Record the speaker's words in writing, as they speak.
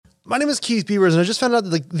My name is Keith Beavers, and I just found out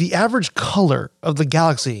that the average color of the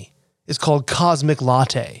galaxy is called Cosmic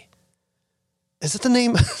Latte. Is that the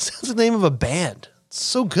name? That's the name of a band. It's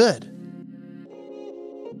so good.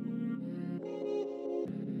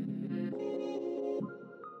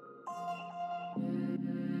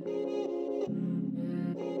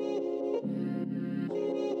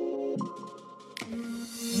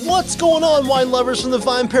 What's going on, wine lovers from the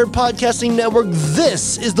Vine Paired Podcasting Network?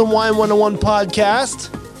 This is the Wine 101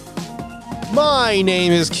 podcast. My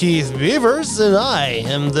name is Keith Beavers, and I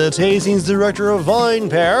am the Tastings Director of Vine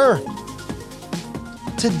Pair.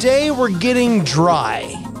 Today we're getting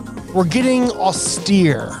dry. We're getting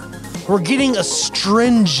austere. We're getting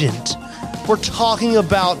astringent. We're talking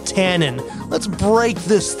about tannin. Let's break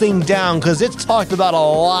this thing down because it's talked about a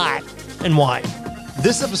lot in wine.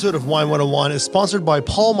 This episode of Wine 101 is sponsored by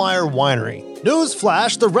Paul Meyer Winery.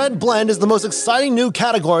 Newsflash, the red blend is the most exciting new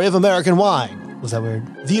category of American wine. Was that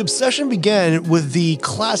weird? The obsession began with the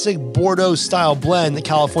classic Bordeaux-style blend that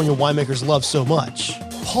California winemakers love so much.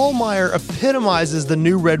 Paul Meyer epitomizes the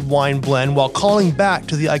new red wine blend while calling back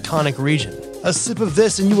to the iconic region. A sip of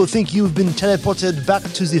this and you will think you've been teleported back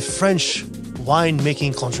to the French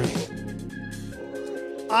winemaking country.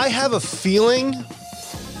 I have a feeling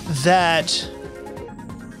that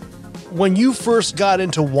when you first got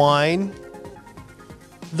into wine,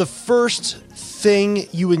 the first thing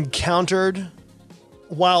you encountered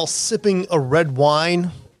while sipping a red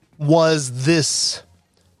wine was this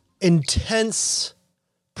intense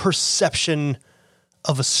perception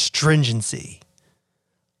of astringency.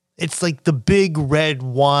 It's like the big red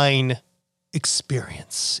wine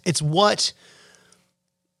experience. It's what,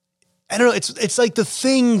 I don't know, it's like the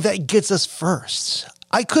thing that gets us first.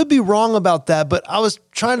 I could be wrong about that, but I was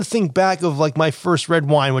trying to think back of like my first red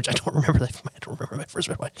wine, which I don't remember. I don't remember my first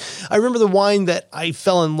red wine. I remember the wine that I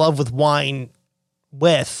fell in love with wine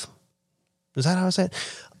with. Is that how I say it?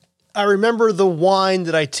 I remember the wine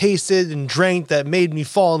that I tasted and drank that made me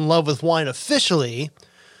fall in love with wine officially,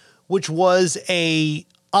 which was a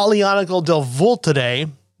Aglianico del Voltere.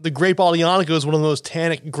 The grape Aglianico is one of the most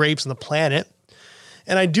tannic grapes on the planet.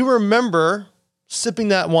 And I do remember sipping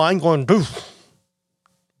that wine going, boof.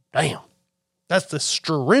 Damn, that's the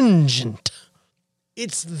stringent.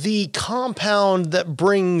 It's the compound that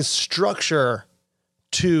brings structure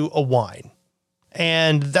to a wine.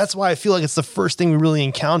 And that's why I feel like it's the first thing we really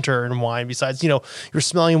encounter in wine. Besides, you're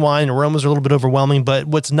smelling wine, aromas are a little bit overwhelming, but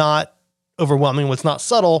what's not overwhelming, what's not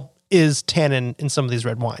subtle is tannin in some of these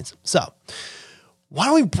red wines. So why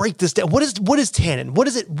don't we break this down? What is tannin? What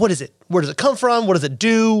is it? Where does it come from? What does it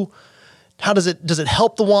do? How does it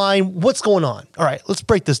help the wine? What's going on? All right, let's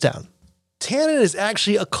break this down. Tannin is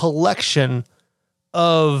actually a collection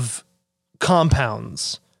of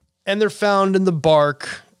compounds, and they're found in the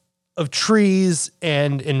bark of trees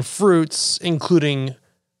and in fruits, including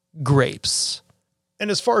grapes. And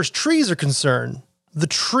as far as trees are concerned, the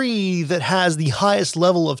tree that has the highest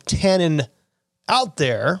level of tannin out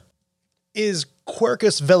there is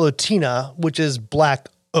Quercus velutina, which is black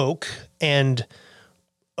oak, and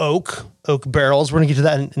oak barrels. We're going to get to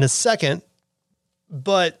that in a second.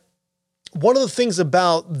 But one of the things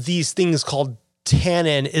about these things called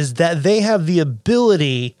tannin is that they have the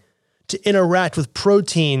ability to interact with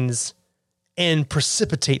proteins and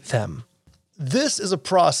precipitate them. This is a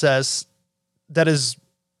process that is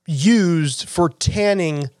used for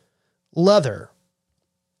tanning leather.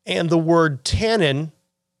 And the word tannin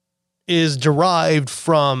is derived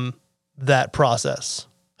from that process.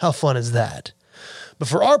 How fun is that? But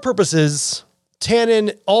for our purposes,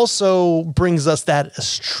 tannin also brings us that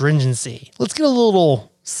astringency. Let's get a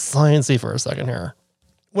little sciencey for a second here.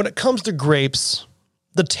 When it comes to grapes,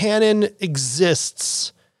 the tannin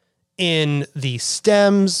exists in the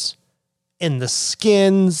stems, in the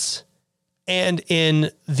skins, and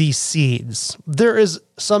in the seeds. There is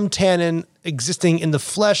some tannin existing in the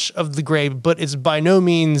flesh of the grape, but it's by no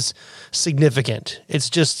means significant. It's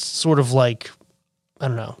just sort of like, I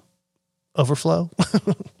don't know, overflow.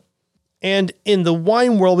 And in the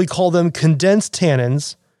wine world, we call them condensed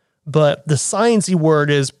tannins, but the sciencey word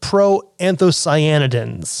is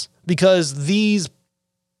proanthocyanidins because these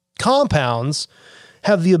compounds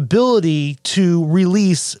have the ability to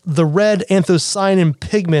release the red anthocyanin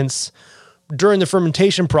pigments during the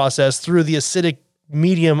fermentation process through the acidic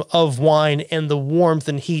medium of wine and the warmth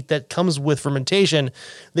and heat that comes with fermentation.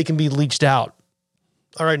 They can be leached out.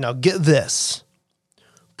 All right, now get this.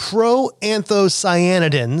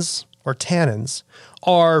 Proanthocyanidins, or tannins,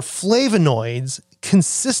 are flavonoids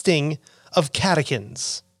consisting of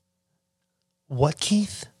catechins. What,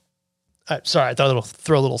 Keith? Sorry, I thought I'd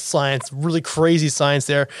throw a little science, really crazy science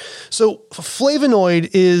there. So flavonoid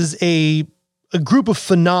is a group of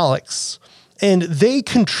phenolics, and they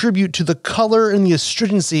contribute to the color and the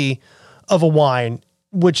astringency of a wine,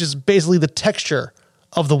 which is basically the texture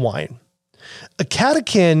of the wine. A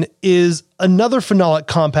catechin is another phenolic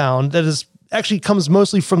compound that is actually comes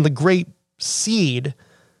mostly from the grape seed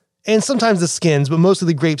and sometimes the skins, but mostly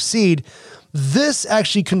the grape seed. This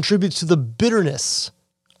actually contributes to the bitterness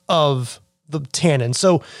of the tannin.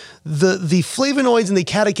 So the flavonoids and the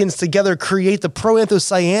catechins together create the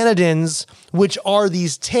proanthocyanidins, which are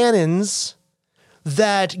these tannins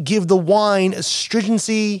that give the wine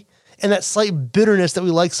astringency and that slight bitterness that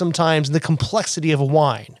we like sometimes, and the complexity of a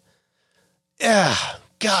wine.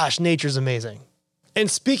 Gosh, nature's amazing.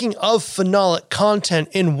 And speaking of phenolic content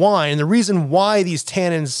in wine, the reason why these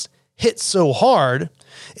tannins hit so hard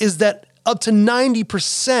is that up to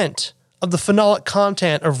 90% of the phenolic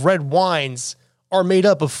content of red wines are made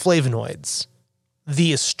up of flavonoids,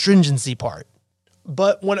 the astringency part.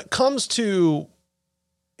 But when it comes to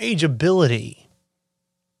ageability,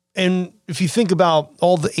 and if you think about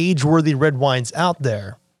all the age-worthy red wines out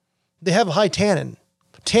there, they have a high tannin.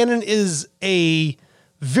 Tannin is a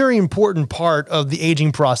very important part of the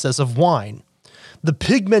aging process of wine. The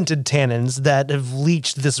pigmented tannins that have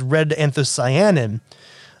leached this red anthocyanin,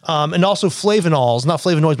 and also flavonols, not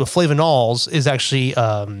flavonoids, but flavonols is actually,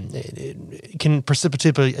 it can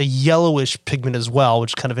precipitate a yellowish pigment as well,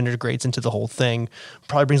 which kind of integrates into the whole thing.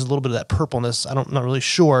 Probably brings a little bit of that purpleness. I'm not really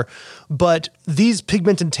sure. But these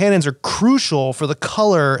pigmented tannins are crucial for the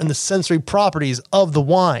color and the sensory properties of the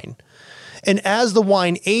wine. And as the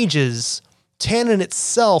wine ages, tannin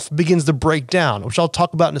itself begins to break down, which I'll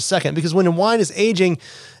talk about in a second, because when a wine is aging,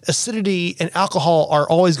 acidity and alcohol are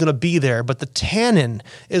always going to be there, but the tannin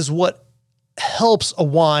is what helps a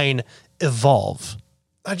wine evolve.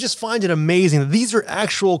 I just find it amazing that these are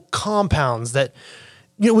actual compounds that,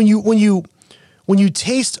 when you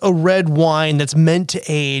taste a red wine that's meant to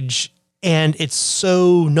age and it's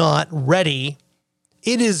so not ready,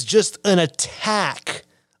 it is just an attack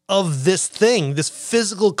of this thing, this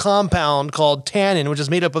physical compound called tannin, which is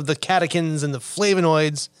made up of the catechins and the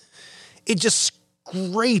flavonoids. It just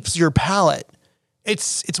scrapes your palate.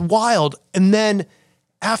 It's wild. And then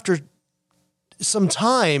after some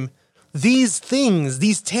time, these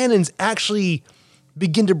tannins actually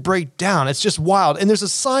begin to break down. It's just wild. And there's a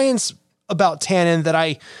science about tannin that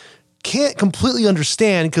I can't completely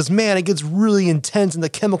understand because, man, it gets really intense in the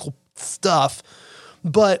chemical stuff.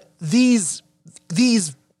 But these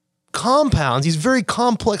compounds, these very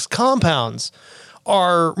complex compounds,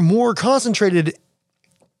 are more concentrated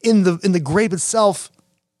in the grape itself.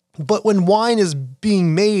 But when wine is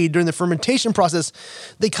being made during the fermentation process,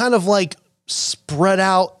 they kind of like spread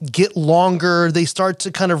out, get longer. They start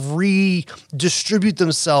to kind of redistribute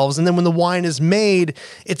themselves. And then when the wine is made,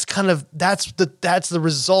 it's kind of, that's the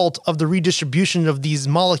result of the redistribution of these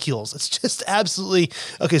molecules. It's just absolutely,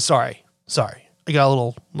 okay, sorry. I got a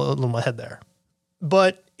little in my head there.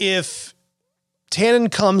 But if tannin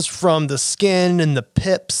comes from the skin and the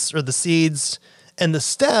pips or the seeds and the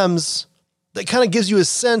stems, that kind of gives you a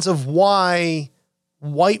sense of why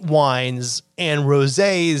white wines and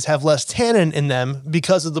rosés have less tannin in them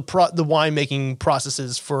because of the winemaking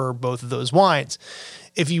processes for both of those wines.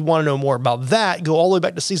 If you want to know more about that, go all the way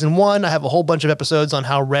back to season 1. I have a whole bunch of episodes on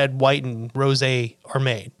how red, white, and rosé are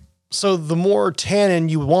made. So the more tannin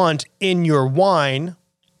you want in your wine,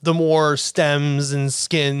 the more stems and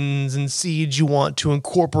skins and seeds you want to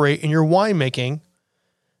incorporate in your winemaking,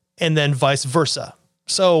 and then vice versa.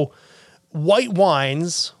 So white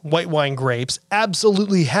wine grapes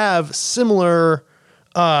absolutely have similar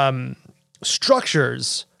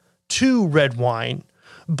structures to red wine,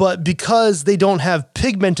 but because they don't have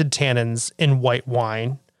pigmented tannins in white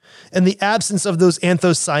wine, and the absence of those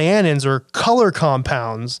anthocyanins or color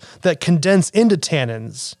compounds that condense into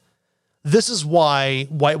tannins, this is why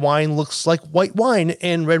white wine looks like white wine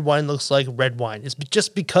and red wine looks like red wine. It's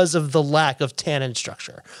just because of the lack of tannin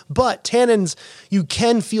structure. But tannins, you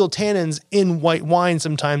can feel tannins in white wine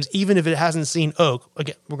sometimes, even if it hasn't seen oak.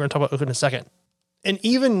 Again, we're going to talk about oak in a second. And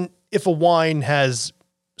even if a wine has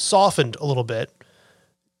softened a little bit,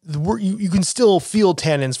 you can still feel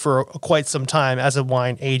tannins for quite some time as a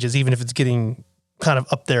wine ages, even if it's getting kind of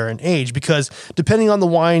up there in age, because depending on the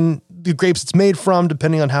wine, the grapes it's made from,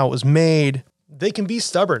 depending on how it was made, they can be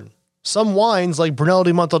stubborn. Some wines, like Brunello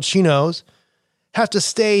di Montalcino's, have to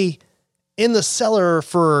stay in the cellar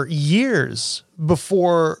for years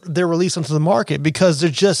before they're released onto the market because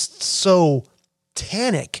they're just so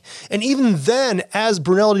tannic. And even then, as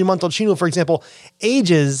Brunello di Montalcino, for example,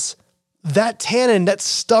 ages, that tannin, that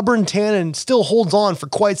stubborn tannin, still holds on for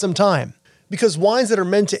quite some time. Because wines that are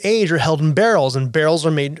meant to age are held in barrels, and barrels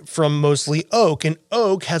are made from mostly oak, and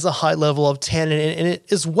oak has a high level of tannin in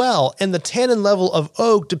it as well. And the tannin level of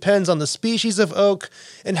oak depends on the species of oak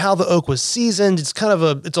and how the oak was seasoned. It's kind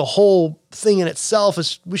of it's a whole thing in itself.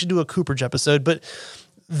 We should do a cooperage episode, but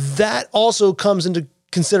that also comes into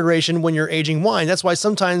consideration when you're aging wine. That's why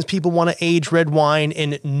sometimes people want to age red wine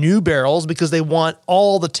in new barrels, because they want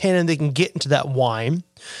all the tannin they can get into that wine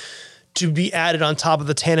to be added on top of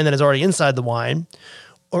the tannin that is already inside the wine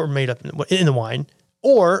or made up in the wine.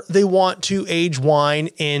 Or they want to age wine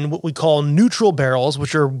in what we call neutral barrels,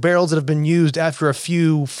 which are barrels that have been used after a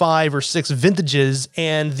few 5 or 6 vintages,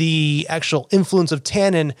 and the actual influence of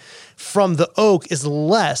tannin from the oak is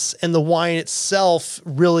less, and the wine itself,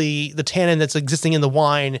 really, the tannin that's existing in the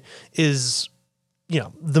wine is,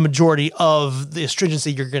 the majority of the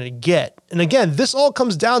astringency you're going to get. And again, this all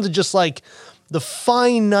comes down to just like the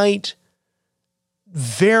finite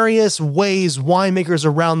various ways winemakers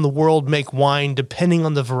around the world make wine, depending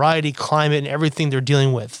on the variety, climate, and everything they're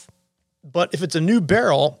dealing with. But if it's a new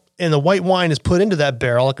barrel and the white wine is put into that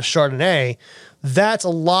barrel, like a Chardonnay, that's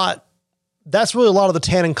really a lot of the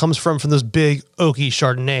tannin comes from those big oaky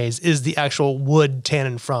Chardonnays, is the actual wood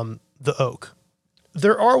tannin from the oak.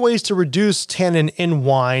 There are ways to reduce tannin in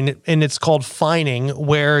wine, and it's called fining,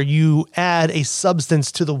 where you add a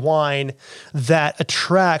substance to the wine that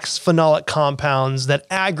attracts phenolic compounds that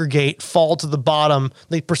aggregate, fall to the bottom.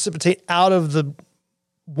 They precipitate out of the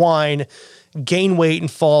wine, gain weight, and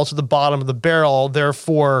fall to the bottom of the barrel,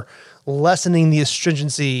 therefore lessening the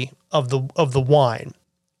astringency of the wine,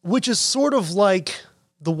 which is sort of like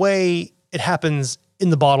the way it happens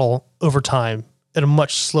in the bottle over time at a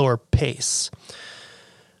much slower pace.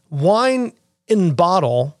 Wine in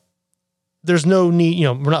bottle, there's no need,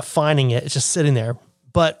 we're not fining it. It's just sitting there.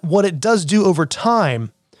 But what it does do over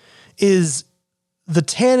time is the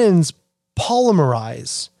tannins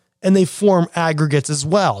polymerize and they form aggregates as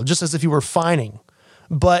well, just as if you were fining.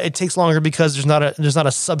 But it takes longer because there's not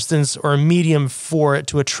a substance or a medium for it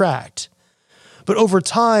to attract. But over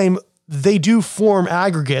time, they do form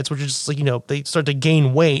aggregates, which is just like, they start to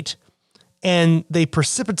gain weight and they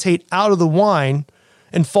precipitate out of the wine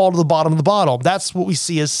and fall to the bottom of the bottle. That's what we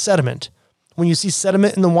see as sediment. When you see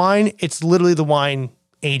sediment in the wine, it's literally the wine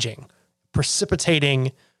aging,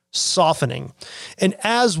 precipitating, softening. And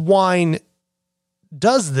as wine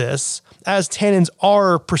does this, as tannins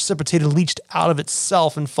are precipitated, leached out of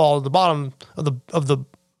itself and fall to the bottom of the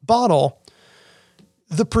bottle,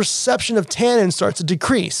 the perception of tannin starts to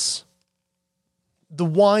decrease. The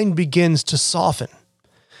wine begins to soften.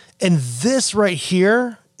 And this right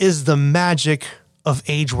here is the magic of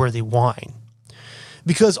age-worthy wine,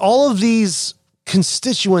 because all of these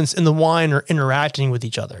constituents in the wine are interacting with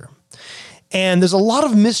each other. And there's a lot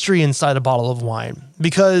of mystery inside a bottle of wine,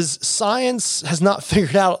 because science has not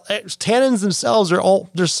figured out, tannins themselves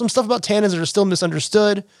there's some stuff about tannins that are still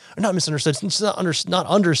misunderstood, or not misunderstood, it's not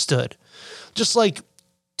understood. Just like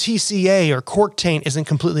TCA or cork taint isn't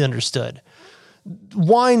completely understood.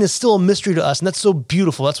 Wine is still a mystery to us, and that's so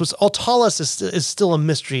beautiful. That's what's Altalis is still a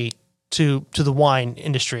mystery to the wine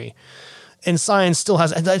industry. And science still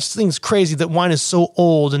has, I just think it's crazy that wine is so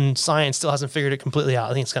old and science still hasn't figured it completely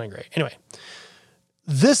out. I think it's kind of great. Anyway,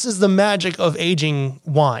 this is the magic of aging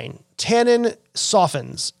wine. Tannin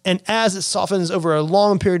softens, and as it softens over a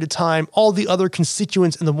long period of time, all the other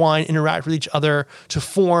constituents in the wine interact with each other to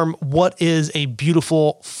form what is a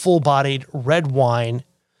beautiful, full-bodied red wine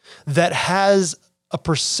that has a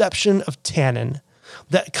perception of tannin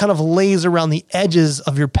that kind of lays around the edges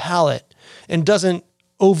of your palate and doesn't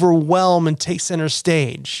overwhelm and take center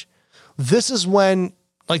stage. This is when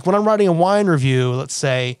I'm writing a wine review, let's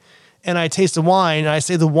say, and I taste a wine and I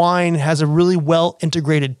say the wine has a really well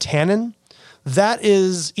integrated tannin, that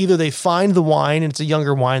is either they find the wine and it's a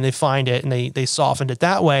younger wine, they find it and they softened it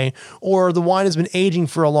that way, or the wine has been aging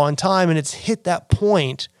for a long time and it's hit that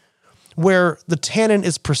point where the tannin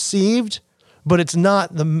is perceived, but it's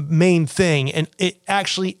not the main thing, and it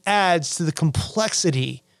actually adds to the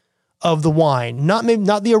complexity of the wine. Not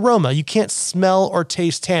the aroma. You can't smell or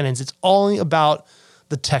taste tannins. It's only about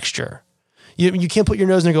the texture. You can't put your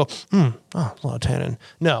nose in and go, a lot of tannin.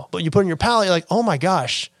 No, but you put it in your palate, you're like, oh my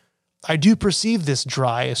gosh, I do perceive this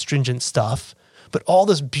dry, astringent stuff, but all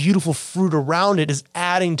this beautiful fruit around it is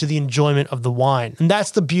adding to the enjoyment of the wine. And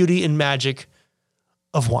that's the beauty and magic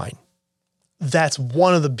of wine. That's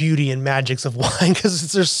one of the beauty and magics of wine,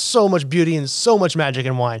 because there's so much beauty and so much magic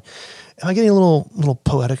in wine. Am I getting a little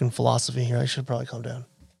poetic in philosophy here? I should probably calm down.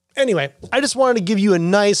 Anyway, I just wanted to give you a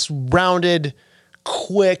nice, rounded,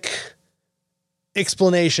 quick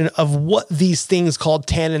explanation of what these things called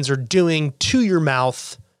tannins are doing to your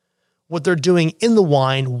mouth, what they're doing in the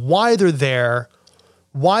wine, why they're there,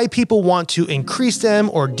 why people want to increase them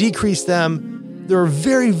or decrease them. They're a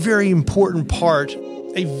very, very important part,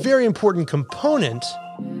 a very important component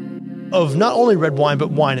of not only red wine,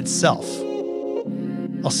 but wine itself.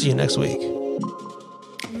 I'll see you next week.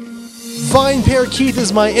 VinePair Keith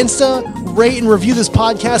is my Insta. Rate and review this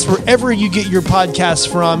podcast wherever you get your podcasts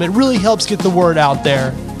from. It really helps get the word out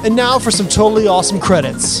there. And now for some totally awesome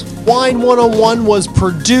credits. Wine 101 was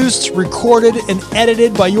produced, recorded, and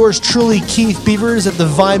edited by yours truly, Keith Beavers, at the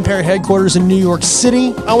VinePair headquarters in New York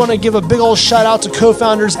City. I want to give a big old shout out to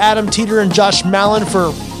co-founders Adam Teeter and Josh Mallon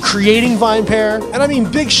for creating VinePair. And I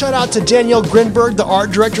mean, big shout out to Danielle Grinberg, the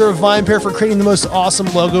art director of VinePair, for creating the most awesome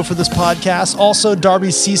logo for this podcast. Also, Darby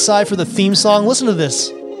Seaside for the theme song. Listen to this.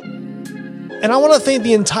 And I want to thank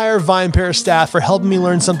the entire VinePair staff for helping me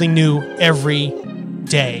learn something new every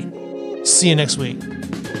day. See you next week.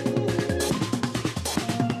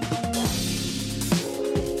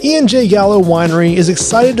 E&J Gallo Winery is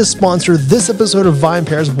excited to sponsor this episode of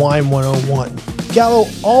VinePair's Wine 101. Gallo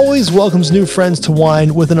always welcomes new friends to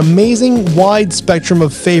wine with an amazing wide spectrum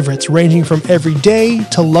of favorites ranging from everyday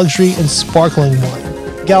to luxury and sparkling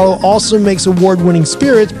wine. Gallo also makes award-winning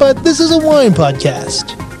spirits, but this is a wine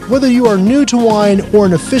podcast. Whether you are new to wine or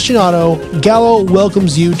an aficionado, Gallo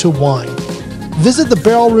welcomes you to wine. Visit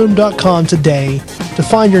thebarrelroom.com today to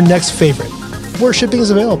find your next favorite, where shipping is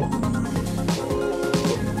available.